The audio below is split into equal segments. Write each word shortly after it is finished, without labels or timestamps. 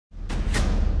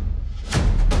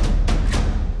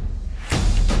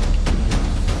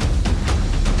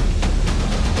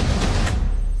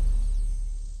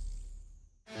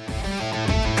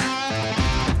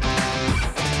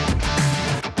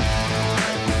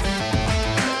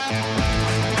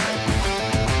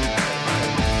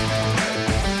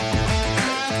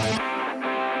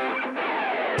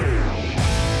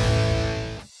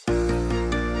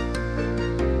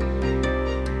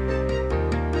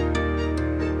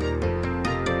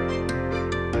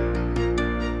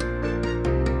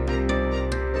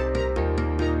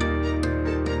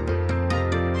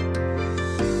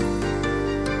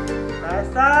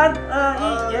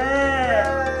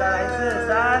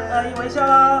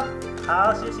吗？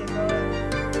好，谢谢各位。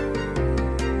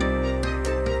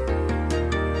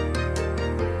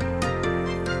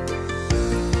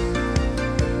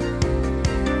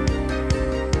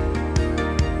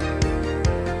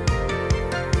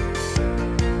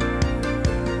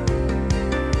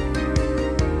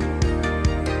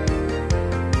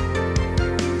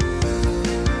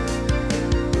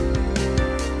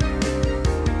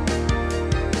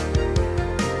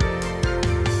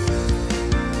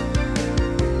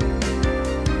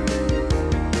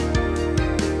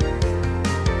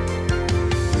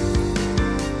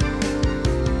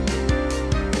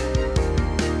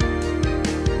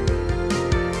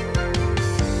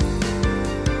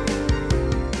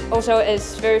Also,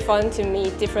 it's very fun to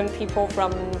meet different people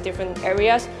from different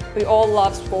areas. We all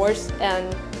love sports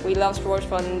and we love sports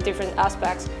from different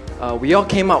aspects. We all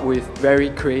came up with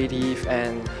very creative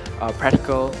and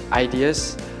practical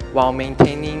ideas while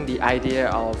maintaining the idea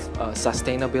of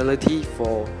sustainability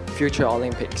for future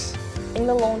Olympics. In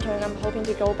the long term, I'm hoping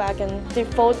to go back and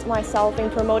devote myself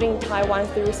in promoting Taiwan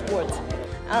through sports.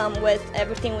 With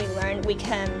everything we learned, we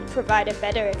can provide a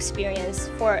better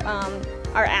experience for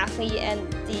our athletes and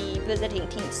the visiting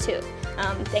teams too.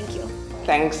 Thank you.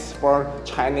 Thanks for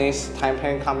Chinese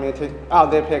Taipei Committee,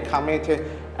 Olympic Committee,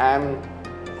 and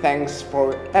thanks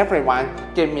for everyone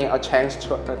giving me a chance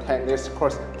to attend this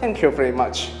course. Thank you very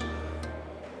much.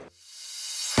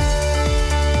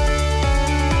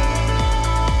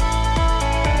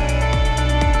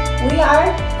 We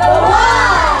are the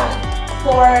one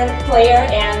for player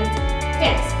and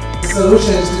fans.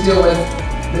 Solutions to deal with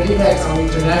the impacts on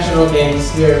international games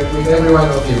here with every one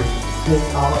of you.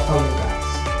 It's all on you guys.